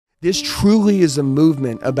This truly is a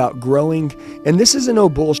movement about growing, and this isn't no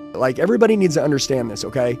bullshit. Like, everybody needs to understand this,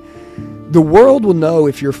 okay? The world will know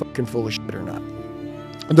if you're fucking full of shit or not.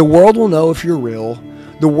 The world will know if you're real.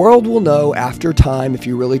 The world will know after time if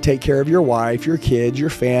you really take care of your wife, your kids,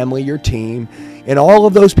 your family, your team, and all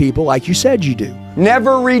of those people like you said you do.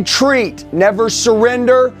 Never retreat, never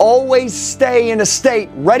surrender, always stay in a state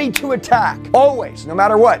ready to attack, always, no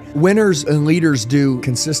matter what. Winners and leaders do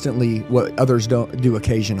consistently what others don't do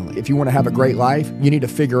occasionally. If you want to have a great life, you need to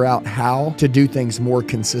figure out how to do things more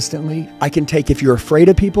consistently. I can take if you're afraid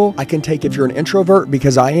of people, I can take if you're an introvert,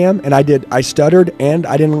 because I am, and I stuttered and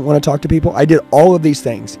I didn't want to talk to people. I did all of these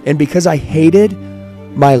things. And because I hated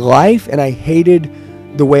my life and I hated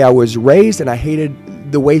the way I was raised and I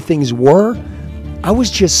hated the way things were, I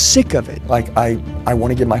was just sick of it. Like, I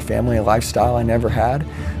want to give my family a lifestyle I never had.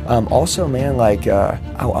 Also, man, like,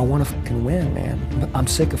 I want to fucking win, man. I'm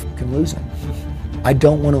sick of fucking losing. I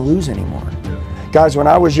don't want to lose anymore. Guys, when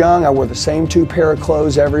I was young, I wore the same 2 pair of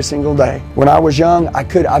clothes every single day. When I was young,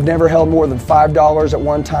 I've never held more than $5 at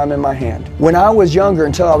one time in my hand. When I was younger,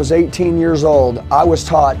 until I was 18 years old, I was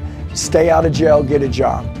taught, stay out of jail, get a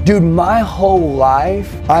job. Dude, my whole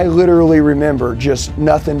life, I literally remember just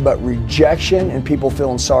nothing but rejection and people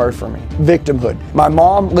feeling sorry for me. Victimhood. My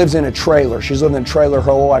mom lives in a trailer. She's lived in a trailer her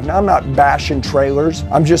whole life. Now, I'm not bashing trailers.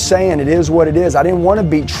 I'm just saying it is what it is. I didn't want to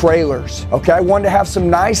be trailers, okay? I wanted to have some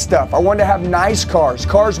nice stuff. I wanted to have nice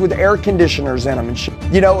cars with air conditioners in them and shit.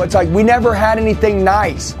 You know, it's like we never had anything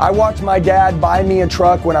nice. I watched my dad buy me a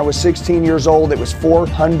truck when I was 16 years old. It was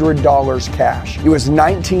 $400 cash. It was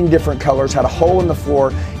 19 different colors, had a hole in the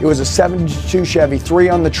floor. It was a 72 Chevy, 3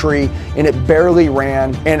 on the tree, and it barely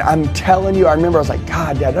ran. And I'm telling you, I remember I was like,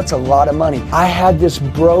 God, Dad, that's a lot of money. I had this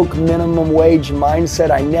broke minimum wage mindset.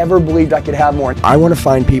 I never believed I could have more. I want to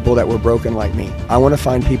find people that were broken like me. I want to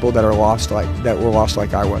find people that were lost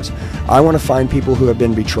like I was. I want to find people who have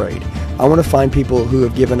been betrayed. I want to find people who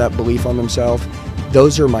have given up belief on themselves.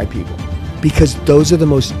 Those are my people, because those are the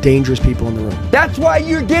most dangerous people in the room. That's why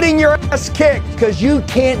you're getting your ass kicked, because you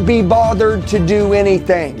can't be bothered to do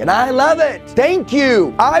anything. And I love it. Thank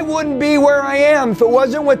you. I wouldn't be where I am if it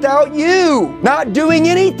wasn't without you not doing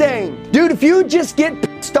anything. Dude, if you just get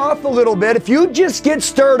pissed off a little bit, if you just get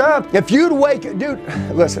stirred up, if you'd dude,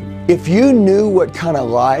 listen, if you knew what kind of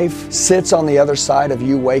life sits on the other side of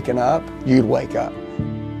you waking up, you'd wake up.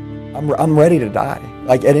 I'm ready to die.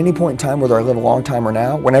 Like, at any point in time, whether I live a long time or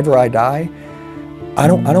now, whenever I die, I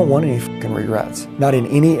don't want any fucking regrets. Not in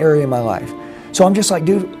any area of my life. So I'm just like,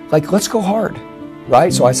 dude, like, let's go hard,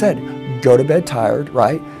 right? So I said, go to bed tired,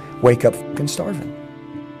 right? Wake up fucking starving.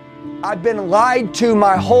 I've been lied to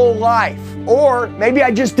my whole life. Or maybe I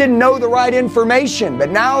just didn't know the right information. But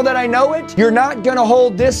now that I know it, you're not gonna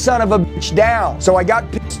hold this son of a bitch down. So I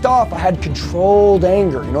got pissed off. I had controlled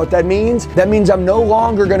anger. You know what that means? That means I'm no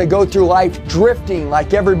longer gonna go through life drifting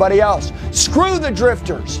like everybody else. Screw the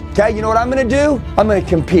drifters. Okay, you know what I'm gonna do? I'm gonna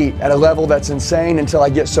compete at a level that's insane until I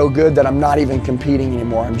get so good that I'm not even competing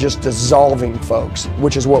anymore. I'm just dissolving folks,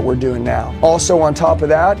 which is what we're doing now. Also, on top of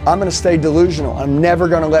that, I'm gonna stay delusional. I'm never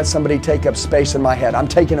gonna let somebody take up space in my head. I'm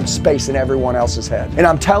taking up space in everyone else's head. And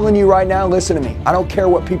I'm telling you right now, listen to me. I don't care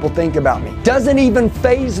what people think about me. Doesn't even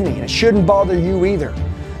faze me, and it shouldn't bother you either.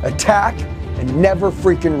 Attack and never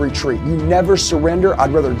freaking retreat. You never surrender.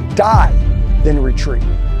 I'd rather die than retreat.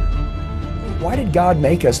 Why did God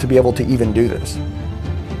make us to be able to even do this?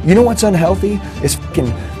 You know what's unhealthy? Is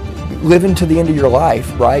fucking living to the end of your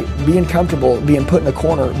life, right? Being comfortable, being put in a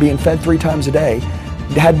corner, being fed 3 times a day,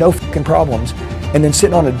 had no fucking problems, and then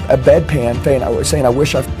sitting on a bedpan saying, I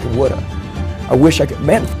wish I fucking woulda. I wish I could.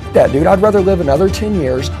 Man, f that, dude. I'd rather live another 10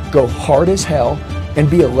 years, go hard as hell, and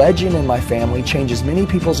be a legend in my family, change as many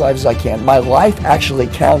people's lives as I can. My life actually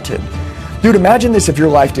counted. Dude, imagine this if your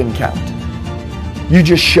life didn't count. You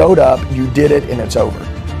just showed up, you did it, and it's over.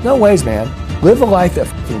 No ways, man. Live a life that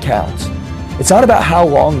fucking counts. It's not about how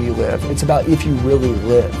long you live. It's about if you really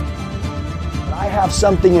live. I have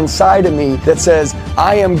something inside of me that says,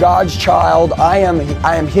 I am God's child, I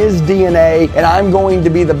am His DNA, and I'm going to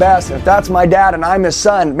be the best. And if that's my dad and I'm his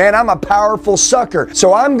son, man, I'm a powerful sucker.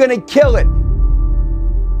 So I'm gonna kill it.